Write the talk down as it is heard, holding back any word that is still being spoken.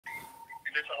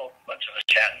There's a whole bunch of us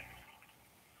chatting.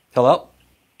 Hello?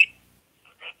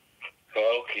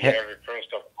 Hello? Can you have your friend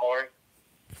stop calling?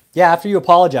 Yeah, after you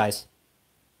apologize.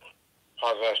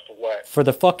 Apologize for what? For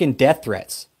the fucking death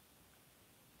threats.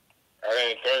 I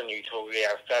didn't threaten you. You told me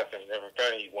I was I never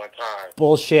threatened you one time.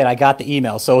 Bullshit, I got the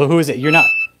email. So who is it?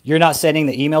 You're not sending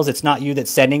the emails? It's not you that's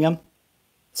sending them?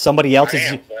 Somebody else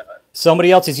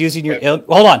is using your hold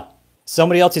on.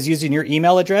 Somebody else is using your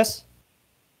email address?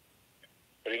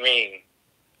 What do you mean?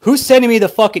 Who's sending me the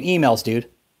fucking emails, dude?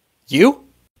 You?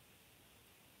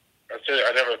 I said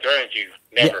I never threatened you.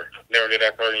 Never. Yeah. Never did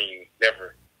I threaten you.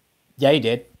 Never. Yeah, you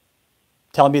did.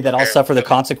 Telling me that I'll suffer the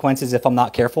consequences if I'm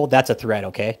not careful. That's a threat,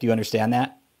 okay? Do you understand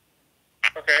that?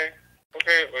 Okay.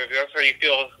 Okay. Well, if that's how you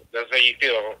feel. That's how you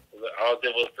feel. I'll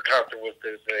deal with the consequences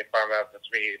if they find out that's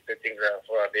me. They think that's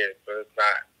what I did, but it's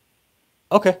not.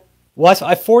 Okay. Well,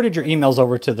 I forwarded your emails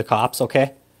over to the cops,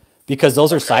 okay? Because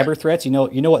those are cyber threats. You know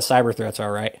what cyber threats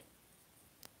are, right?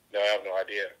 No, I have no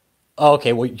idea. Oh,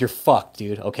 okay. Well, you're fucked,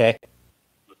 dude. Okay.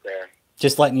 Okay.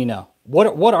 Just letting you know.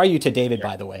 What are you to David,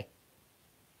 by the way?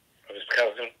 I'm his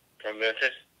cousin from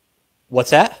Memphis. What's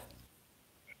that?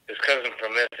 His cousin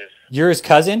from Memphis. You're his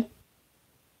cousin?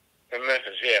 From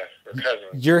Memphis, yes. His cousin.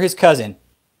 You're his cousin.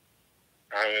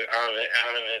 I'm his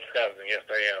cousin. Yes,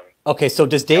 I am. Okay, so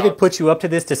does David put you up to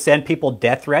this to send people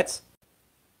death threats?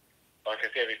 Like I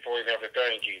said before, he never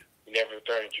threatened you. He never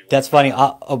threatened you. That's funny.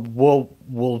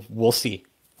 We'll see.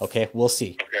 Okay, we'll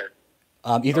see. Okay.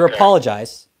 Either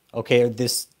apologize, okay, or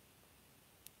this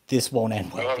won't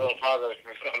end well. I'm not going to apologize.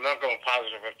 I'm not going to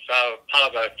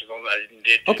apologize for something I didn't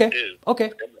do.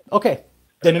 Okay.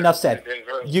 Then enough said.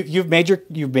 You've made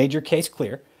your case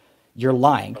clear. You're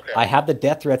lying. Okay. I have the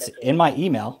death threats in my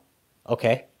email.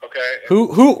 Okay. Okay.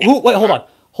 Who? Wait, hold on.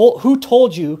 Who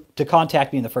told you to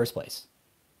contact me in the first place?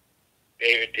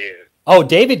 David did. Oh,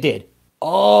 David did.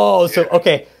 Oh, so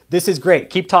okay. This is great.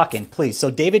 Keep talking, please.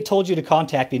 So David told you to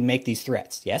contact me and make these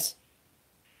threats. Yes.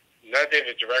 Not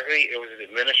David directly. It was the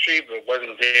ministry, but it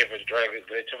wasn't David directly.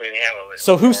 They told me to handle it.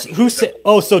 So who said?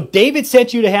 Oh, so David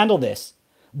sent you to handle this.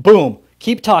 Boom.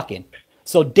 Keep talking.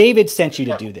 So David sent you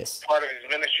to do this. Part of his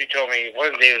ministry told me it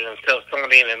wasn't David himself.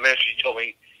 Somebody in the ministry told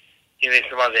me he needs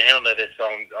somebody to handle this. So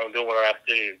I'm doing what I have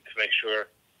to do to make sure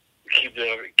keep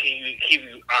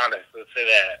you honest. Let's say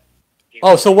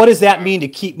that. So what does that mean to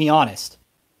keep me honest?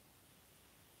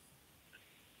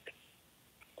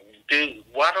 Dude,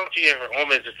 why don't you ever own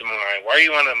business of mine? Why are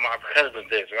you on my cousin's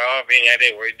business? I don't have any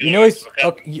idea what you're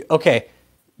doing. Okay.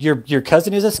 Your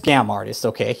cousin is a scam artist,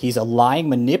 okay? He's a lying,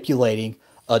 manipulating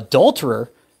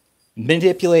adulterer,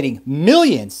 manipulating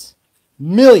millions.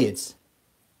 Did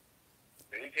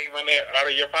he take money out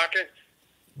of your pocket?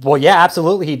 Well, yeah,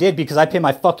 absolutely he did, because I pay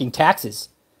my fucking taxes.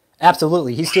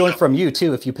 Absolutely. He's stealing from you,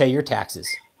 too, if you pay your taxes.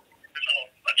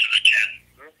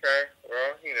 Okay.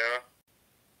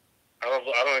 Well,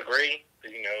 I don't agree.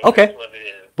 Okay. That's what it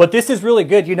is. But this is really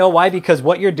good. You know why? Because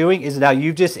what you're doing is now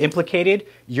you've just implicated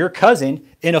your cousin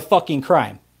in a fucking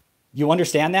crime. You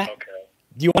understand that? Okay.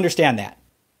 Do you understand that?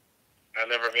 I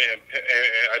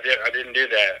didn't do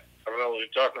that. I don't know what you're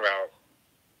talking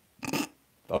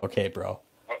about. Okay, bro.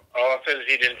 All I said is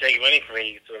he didn't take money from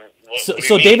me.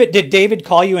 So did David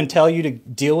call you and tell you to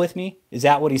deal with me? Is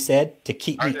that what he said? To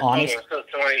keep me honest?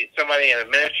 Somebody in the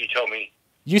ministry told me.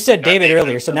 You said David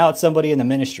earlier, so now it's somebody in the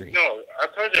ministry. No, I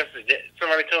told you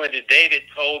somebody told me that David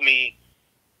told me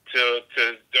to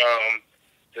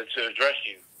address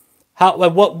you. How?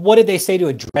 What did they say to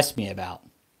address me about?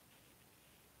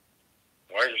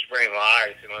 Why are you spreading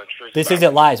lies and untruths? This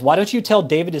isn't lies. Why don't you tell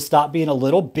David to stop being a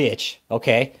little bitch,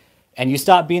 okay? And you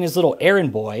stop being his little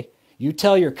errand boy. You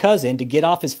tell your cousin to get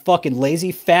off his fucking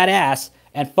lazy fat ass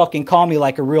and fucking call me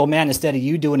like a real man instead of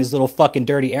you doing his little fucking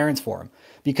dirty errands for him.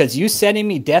 Because you sending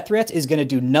me death threats is going to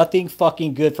do nothing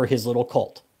fucking good for his little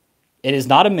cult. It is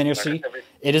not a ministry.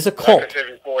 It is a cult. Like I said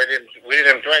before, we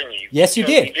didn't threaten you. Yes, you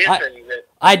did.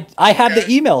 I have the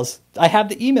emails. I have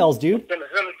the emails, dude. Send them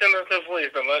to the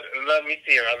police and let me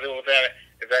see it. I'll deal with that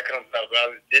if that comes up. But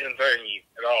I didn't threaten you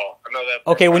at all. I know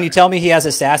that. Okay, when you tell me he has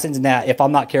assassins and that if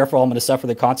I'm not careful, I'm going to suffer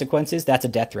the consequences, that's a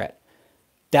death threat.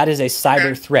 That is a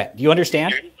cyber threat. Do you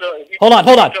understand? Hold on.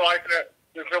 So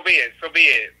be it. So be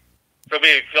it. If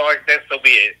you feel like that, so be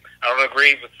it. I don't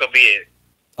agree, but so be it.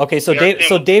 Okay, so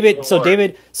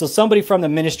somebody from the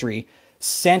ministry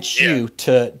sent you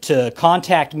to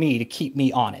contact me to keep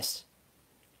me honest.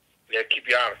 Yeah, keep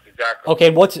you honest, exactly.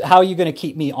 Okay, how are you going to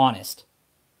keep me honest?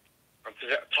 I'm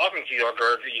just talking to you, like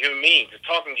a human being, just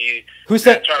talking to you. Who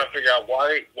sent? Trying to figure out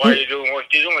why you're doing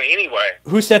what you're doing anyway.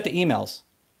 Who sent the emails?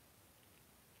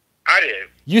 I did.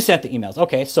 You sent the emails.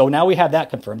 Okay, so now we have that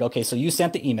confirmed. Okay, so you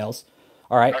sent the emails.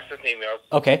 All right. I sent emails.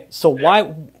 Okay. So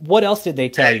what else did they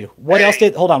tell you? What else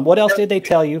did they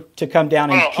tell you to come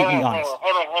down and keep me honest?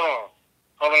 Hold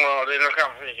on. There's no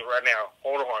conversation right now.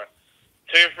 Hold on.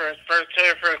 Tell your friends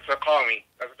to call me.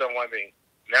 That's the one thing.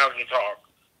 Now we can talk.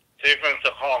 Tell your friends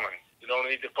to call me. You don't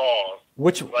need to call.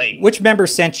 Which member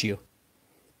sent you?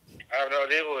 I have no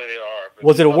idea who they are.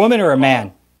 Was it a woman or a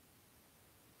man?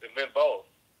 They've been both.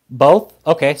 Both?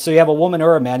 Okay, so you have a woman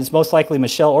or a man. It's most likely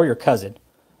Michelle or your cousin.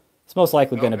 It's most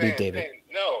likely going to be David.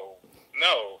 No.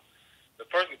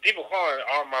 People calling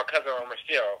are my cousin or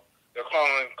Michelle. They're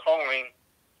calling regarding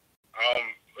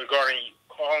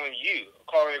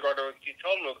what you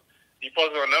told them. You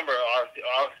posted a number obviously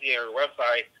on your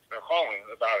website. They're calling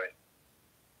about it.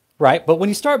 Right, but when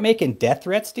you start making death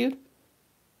threats, dude,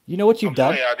 you know what you've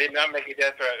done? I did not make a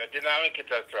death threat. I did not make a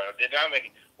death threat. I did not make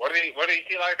it. What did you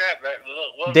see like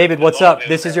that? David, what's up?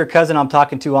 This is your cousin I'm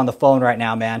talking to on the phone right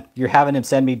now, man. You're having him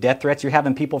send me death threats. You're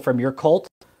having people from your cult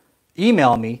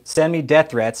email me, send me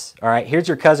death threats. All right, here's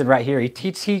your cousin right here.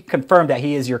 He confirmed that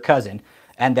he is your cousin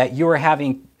and that you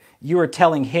were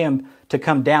telling him to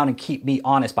come down and keep me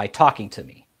honest by talking to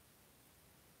me.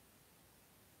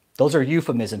 Those are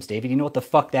euphemisms, David. You know what the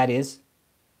fuck that is?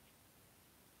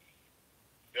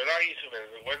 They're not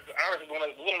euphemisms. I honestly want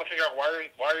to figure out why are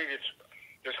you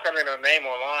just coming a name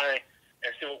online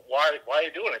and see why are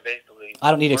you doing it, basically.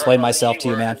 I don't need to explain myself to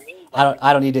you, man.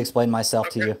 I don't need to explain myself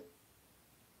to you.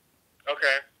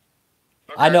 Okay.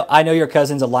 I know your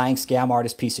cousin's a lying scam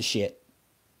artist piece of shit.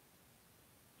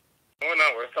 Well, no,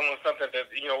 it's something that,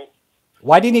 you know.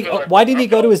 Why didn't he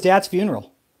go to his dad's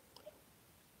funeral?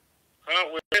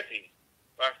 We're busy.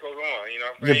 Life goes on, you know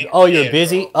what I'm saying? You're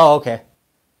busy? Oh, okay.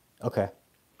 Okay.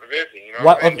 We're busy, you know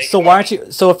what I'm saying? So why aren't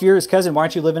you, so if you're his cousin, why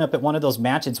aren't you living up at one of those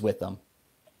mansions with them?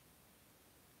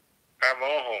 I have my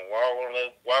own home. Why would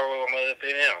I live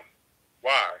in him?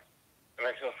 Why? It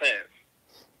makes no sense.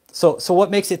 So what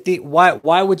makes it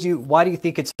why do you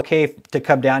think it's okay to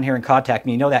come down here and contact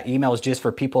me? You know that email is just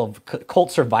for people of cult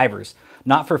survivors,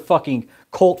 not for fucking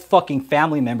cult fucking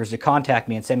family members to contact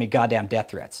me and send me goddamn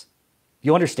death threats.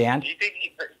 You understand? Do you think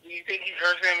he's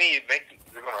hurting me?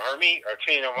 You're going to hurt me or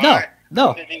change your mind?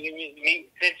 No. Send you an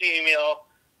email,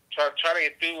 try to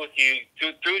get through with you,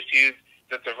 through to you,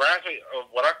 that the harassment of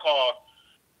what I call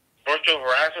virtual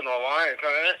harassment online is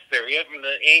not necessary. You haven't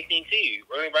done anything to you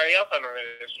or anybody else on the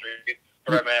industry,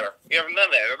 for that matter. You haven't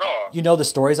done that at all. You know the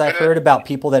stories I've heard about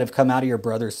people that have come out of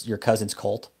your cousin's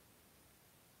cult?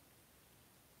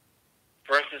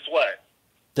 For instance, what?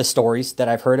 The stories that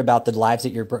I've heard about the lives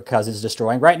that your cousin's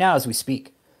destroying right now as we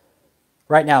speak.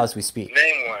 Name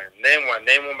one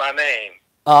by name.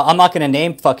 I'm not going to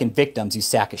name fucking victims, you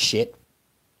sack of shit.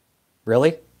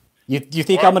 Really? You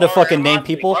think I'm going to fucking name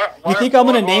people? You think I'm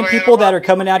going to name people that are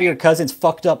coming out of your cousin's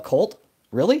fucked up cult?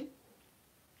 Really?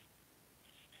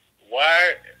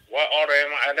 Why order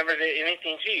him? I never did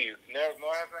anything to you. No,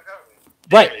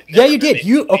 right. Yeah, you did.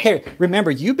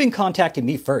 Remember, you've been contacting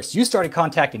me first. You started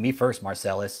contacting me first,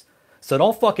 Marcellus. So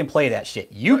don't fucking play that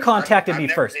shit. You contacted me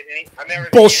first.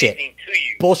 Bullshit.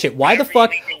 Bullshit. Why the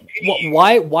fuck?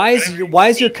 Why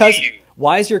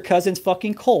is your cousin's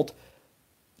fucking cult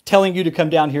telling you to come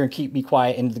down here and keep me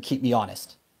quiet and to keep me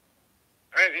honest?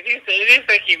 He didn't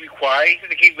say keep me quiet. He said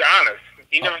to keep me honest.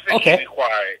 He never said keep me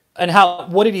quiet. And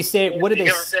what did he say? What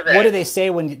did they say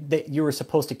when you were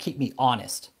supposed to keep me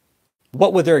honest?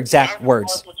 What were their exact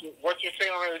words? What you're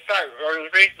saying on your site, or your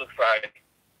Facebook site.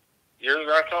 You're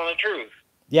not telling the truth.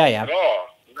 Yeah. At all.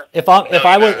 If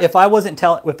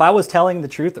I was telling the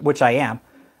truth, which I am,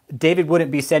 David wouldn't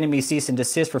be sending me cease and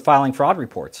desist for filing fraud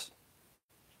reports.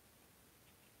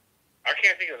 I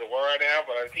can't think of the word right now,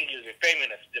 but I think you're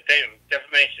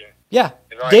defamation. Yeah,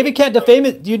 David can't defame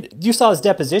it. You saw his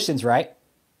depositions, right?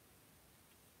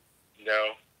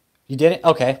 No. You didn't?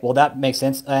 Okay, well that makes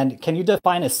sense. And can you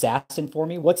define assassin for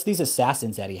me? What's these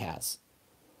assassins that he has?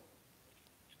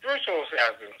 Spiritual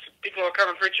assassins. People are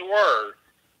coming to preach your word.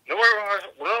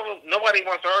 Nobody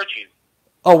wants to hurt you.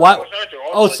 Oh, why?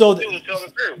 So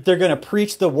they're going to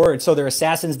preach the word. So they're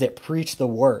assassins that preach the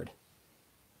word.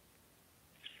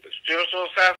 Spiritual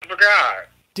assassins for God.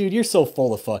 Dude, you're so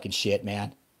full of fucking shit,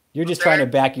 man. You're just trying to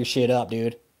back your shit up,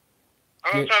 dude.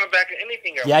 I'm not trying to back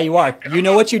anything up. Yeah, you are. You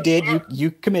know what you did?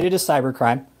 You committed a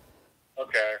cybercrime.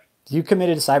 Okay. You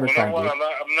committed a cybercrime, dude. I'm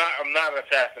not an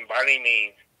assassin by any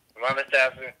means. I'm not an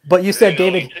assassin. But you said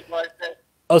David...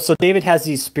 Oh, so David has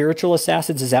these spiritual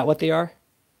assassins? Is that what they are?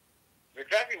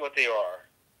 Exactly what they are.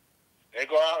 They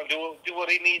go out and do what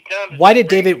he needs done.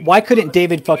 Why couldn't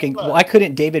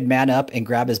David man up and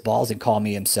grab his balls and call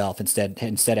me himself instead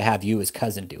of have you, his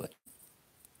cousin, do it?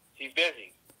 He's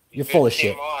busy. You're full of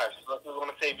shit.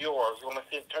 save yours. You want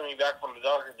to turn you back from the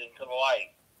darkness into the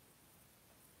light.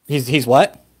 He's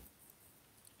what?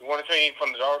 You want to turn you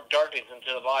from the darkness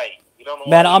into the light. You don't know.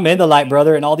 Man, I'm in the light,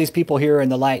 brother, and all these people here are in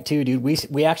the light too, dude.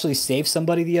 We actually saved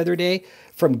somebody the other day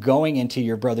from going into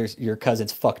your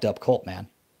cousin's fuced up cult, man.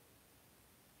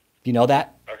 You know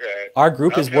that? Okay. Our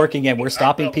group is working, and we're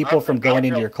stopping people from going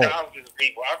into your cult. Thousands of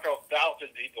people. I felt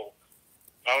thousands of people.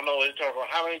 I don't know what you're talking about.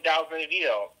 How many thousands have you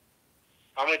held?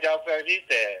 How many thousands have you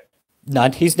said?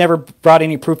 None. He's never brought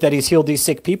any proof that he's healed these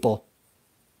sick people.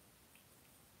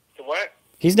 So what?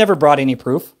 He's never brought any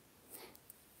proof.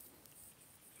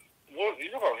 Well,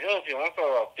 you're talking about healing people. I'm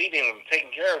talking about feeding them, taking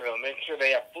care of them, making sure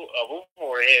they have food, a roof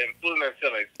over their head and food in their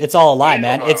stomachs. It's all a lie,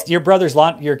 man. It's your brother's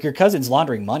your cousin's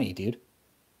laundering money, dude.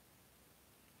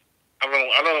 I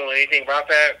don't know anything about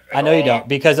that. I know you don't,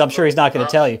 because I'm sure he's not going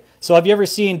to tell you. So have you ever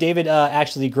seen David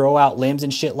actually grow out limbs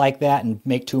and shit like that and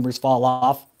make tumors fall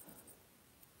off?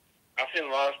 I've seen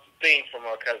a lot of things from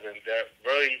my cousin that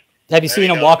really... Have you seen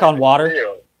him walk on water?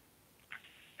 Yeah,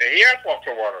 he has walked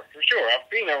on water, for sure. I've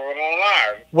seen him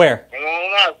online. Where?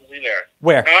 Online, I've seen that.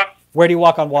 Where? Huh? Where do you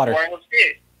walk on water? At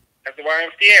the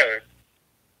YMCA.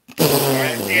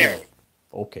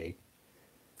 Okay.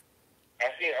 I've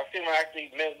seen him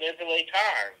actually manipulate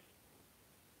time.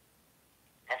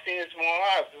 I've seen this in my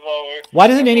life. So why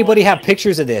doesn't anybody have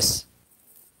pictures of this?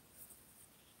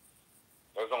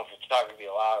 There's no photography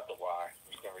allowed at the Y.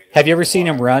 Have you ever seen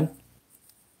him run?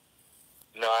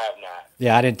 No, I have not.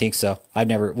 Yeah, I didn't think so.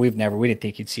 We didn't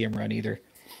think you'd see him run either.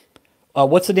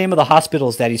 What's the name of the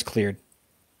hospitals that he's cleared?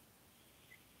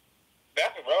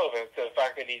 That's irrelevant to the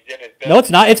fact that he's in his bed. No, it's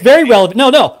not. It's very relevant.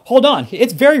 No, hold on.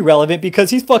 It's very relevant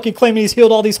because he's fucking claiming he's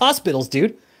healed all these hospitals,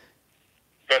 dude.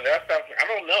 But that's not, I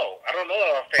don't know.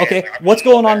 Okay, what's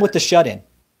going on with the shut-in?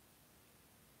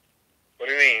 What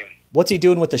do you mean? What's he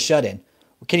doing with the shut-in?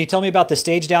 Can you tell me about the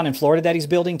stage down in Florida that he's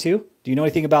building too? Do you know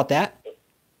anything about that?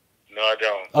 No, I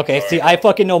don't. Okay, see, I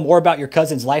fucking know more about your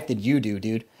cousin's life than you do,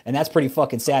 dude. And that's pretty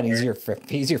fucking sad. Okay.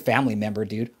 He's your family member,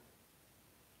 dude.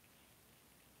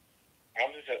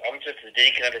 I'm just a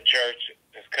deacon of the church,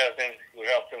 his cousin, who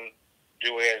helps him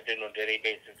do what he has to do on a daily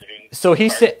basis. So he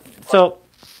said, so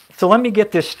let me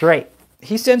get this straight.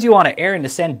 He sends you on an errand to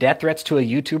send death threats to a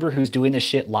YouTuber who's doing this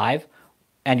shit live,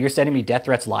 and you're sending me death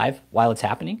threats live while it's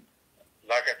happening?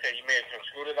 Like I said, you made it from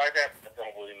scooter like that? That's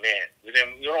not what we meant. You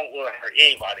don't want to hurt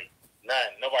anybody.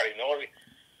 None. Nobody.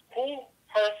 Who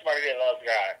hurts somebody that loves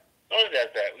God? Nobody does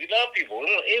that. We love people. We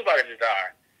don't want anybody to die.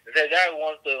 If that guy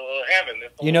wants to heaven.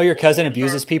 You know your cousin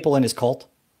abuses people in his cult?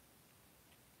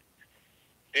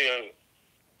 Dude,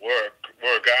 we're a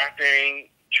God-fearing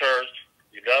church.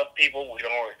 We love people. We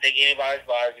don't want to take anybody's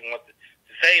lives. We want to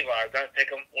save lives. Not take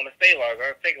them. Want to save lives.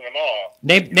 Not take them all.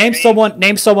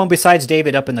 Name someone besides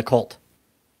David up in the cult.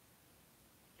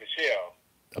 Michelle.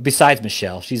 Besides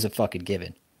Michelle, she's a fucking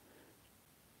given.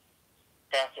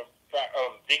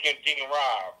 Deacon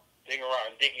Rob,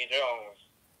 and Deacon Jones.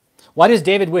 Why does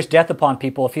David wish death upon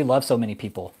people if he loves so many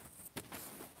people?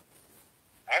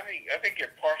 I think you're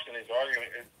parsing his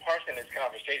argument, parsing his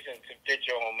conversation to fit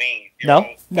your own means.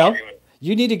 No. Argument.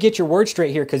 You need to get your words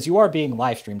straight here because you are being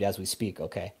live streamed as we speak.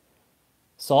 Okay.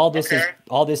 So all this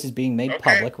is being made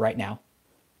public right now.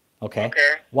 Okay.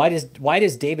 Okay. Why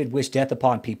does David wish death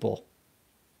upon people?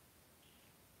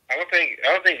 I don't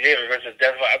think David wishes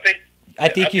death. I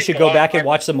think you should go back and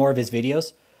watch some more of his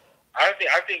videos. I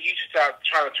think you should stop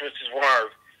trying to twist his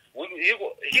words.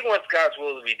 He wants God's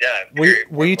will to be done.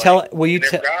 Will you tell?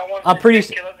 I'm pretty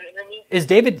sure. Is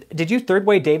David? Did you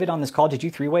third-way David on this call? Did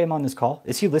you three-way him on this call?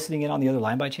 Is he listening in on the other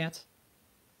line by chance?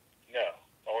 No,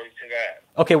 always to that.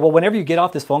 Okay, well, whenever you get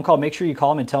off this phone call, make sure you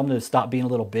call him and tell him to stop being a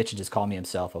little bitch and just call me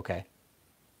himself. Okay.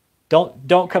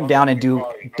 Don't come down and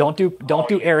don't do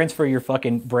errands for your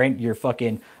fucking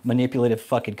manipulative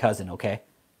fucking cousin. Okay.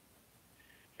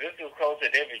 This is close to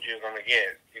David you're gonna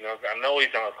get. I know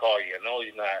he's gonna call you. I know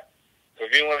he's not. So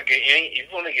if you want to get any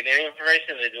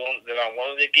information that I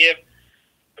wanted to give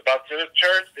about the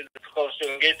church, it's close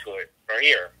to get to it right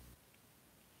here.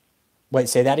 Wait,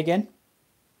 say that again.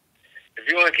 If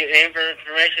you want to get any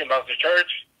information about the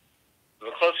church,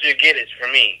 the closer you get, it's for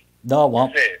me. No,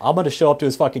 well, I'm going to show up to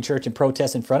his fucking church and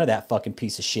protest in front of that fucking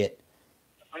piece of shit.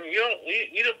 I mean, we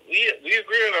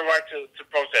agree on the right to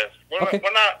protest. We're not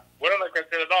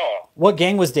against it at all. What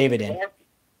gang was David in?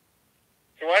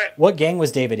 What? What gang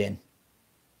was David in?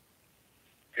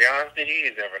 To be honest with you,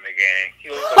 he's never in a gang.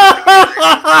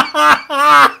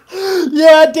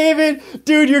 Yeah, David,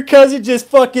 dude, your cousin just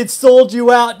fucking sold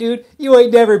you out, dude. You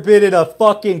ain't never been in a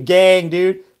fucking gang,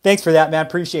 dude. Thanks for that, man.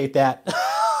 Appreciate that.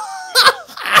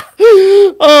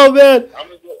 Oh, man. I'm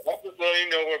just you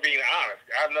know, we're being honest.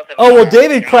 I have nothing. Oh well,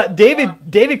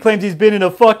 David claims he's been in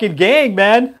a fucking gang,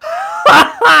 man.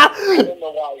 I don't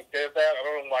know why he says that. I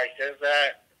don't know why he says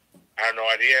that. I have no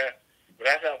idea. But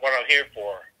that's not what I'm here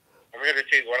for. I'm here to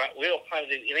tell you we don't plan to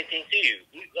do anything to you.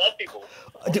 We love people.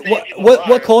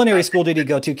 What culinary school did he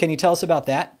go to? Can you tell us about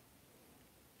that?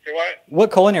 Say what?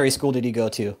 What culinary school did he go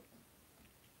to?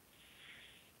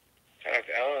 I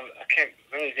can't.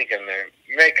 Let me think of there.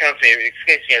 You may come to me.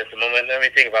 Escapes me at the moment. Let me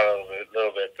think about it a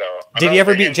little bit. Did he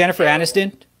ever meet Jennifer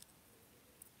Aniston?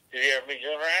 Did he ever meet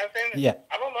Jennifer Aniston? Yeah.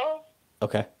 I don't know.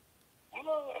 Okay. I don't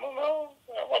know.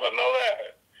 I want to know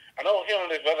that. I know him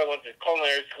and his brother went to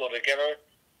culinary school together.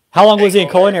 How long was he in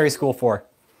culinary school for?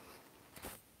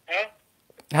 Huh?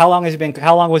 How long was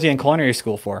he in culinary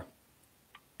school for?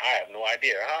 I have no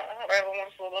idea. How the hell am I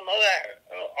supposed to know that?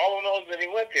 All I know is that he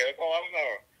went there. That's all I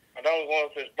know. I know he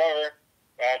went with his brother,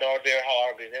 but I don't know how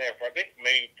long he's in there for. I think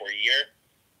maybe for a year.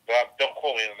 But don't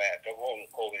quote me on that. Don't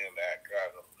quote me on that.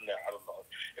 I don't know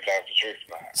if that's the truth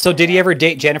or not. So did he ever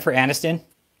date Jennifer Aniston?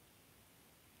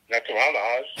 Not to my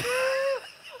knowledge.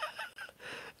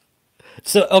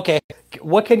 So okay,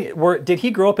 did he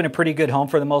grow up in a pretty good home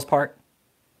for the most part?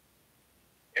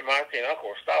 In my opinion, uncle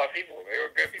were solid people. They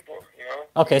were good people, you know.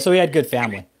 Okay, so he had good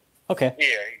family. Okay.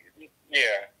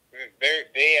 Yeah.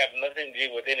 They have nothing to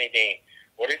do with anything.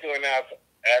 What he's doing now as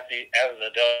an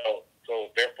adult,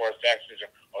 so therefore his actions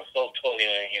are so totally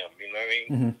on him. You know what I mean?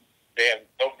 Mm-hmm.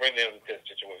 Don't bring them into the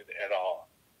situation at all.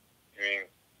 I mean,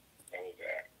 that was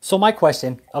that. So my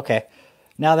question, okay,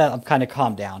 now that I'm kind of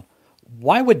calmed down,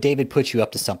 why would David put you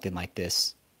up to something like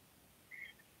this?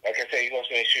 Like I said, he wants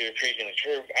to make sure you're preaching the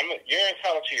truth. You're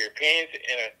entitled to your opinions.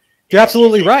 You're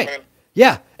absolutely right.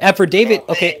 Yeah, and for David,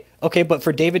 okay, but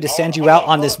for David to send you out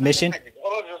on this mission.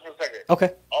 Hold on just a second.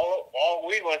 Okay. All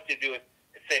we want to do is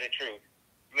say the truth.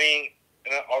 I mean,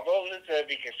 although this would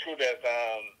be construed as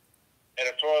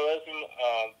editorialism,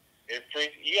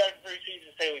 you have free speech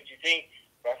to say what you think,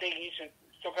 but I think you should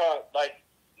still kind of like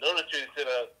know the truth instead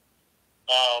of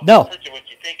preaching what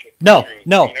you think. No. You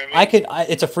know what I mean?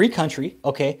 It's a free country.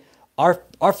 Okay. Our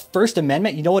First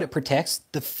Amendment, you know what it protects?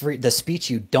 The speech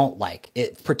you don't like.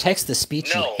 It protects the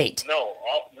speech you hate. No,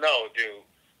 dude.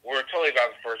 We're totally about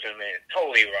the First Amendment.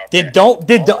 Totally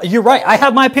about You're right. I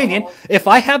have my opinion. If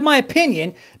I have my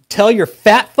opinion, tell your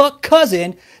fat fuck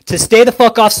cousin to stay the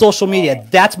fuck off social media.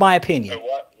 That's my opinion.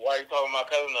 Why are you talking about my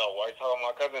cousin though? Why are you talking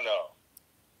about my cousin though?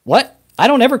 What? I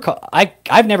don't ever call.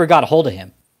 I've never got a hold of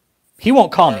him. He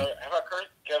won't call me. Have I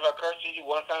cursed you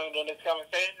one time during this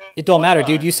conversation? It don't matter,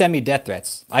 dude. You send me death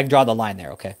threats. I draw the line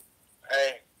there, okay?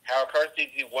 Hey, have I cursed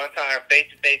you one time face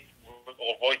to face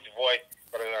or voice to voice?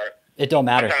 It don't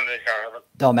matter.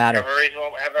 Don't matter.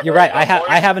 You're right.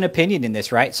 I have an opinion in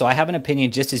this, right? So I have an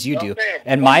opinion just as you do.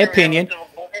 And my opinion.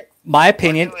 Regardless of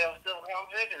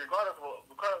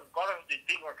the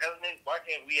people or cousin, why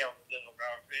can't we have a civil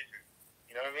conversation?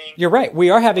 You know what I mean? You're right. We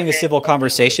are having a civil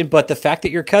conversation, but the fact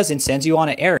that your cousin sends you on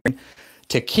an errand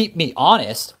to keep me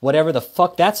honest, whatever the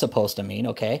fuck that's supposed to mean,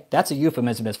 okay? That's a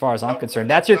euphemism as far as I'm concerned.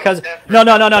 That's your cousin. No.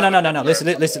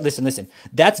 Listen.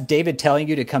 That's David telling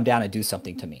you to come down and do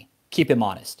something to me. Keep him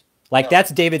honest. Like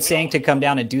that's David saying to come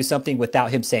down and do something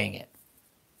without him saying it.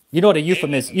 You know what a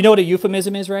euphemism? You know what a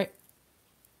euphemism is, right?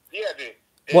 Yeah, dude.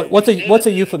 What's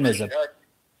a euphemism?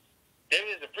 David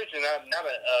is a preacher, not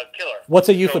a killer. What's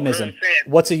a euphemism?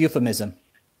 What's a euphemism?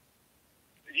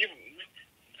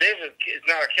 David is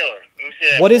not a killer. Let me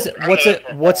say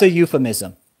that. What's a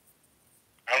euphemism?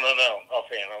 I don't know.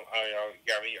 Okay, you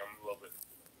got me. I'm a little bit.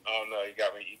 I don't know. You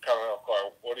got me. You caught me off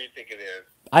guard. What do you think it is?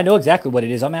 I know exactly what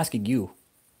it is. I'm asking you.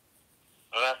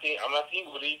 I'm asking.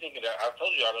 What do you think it is? I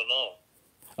told you I don't know.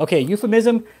 Okay,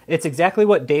 euphemism. It's exactly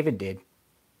what David did.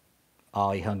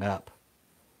 Oh, he hung up.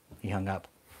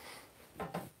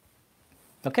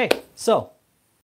 Okay, so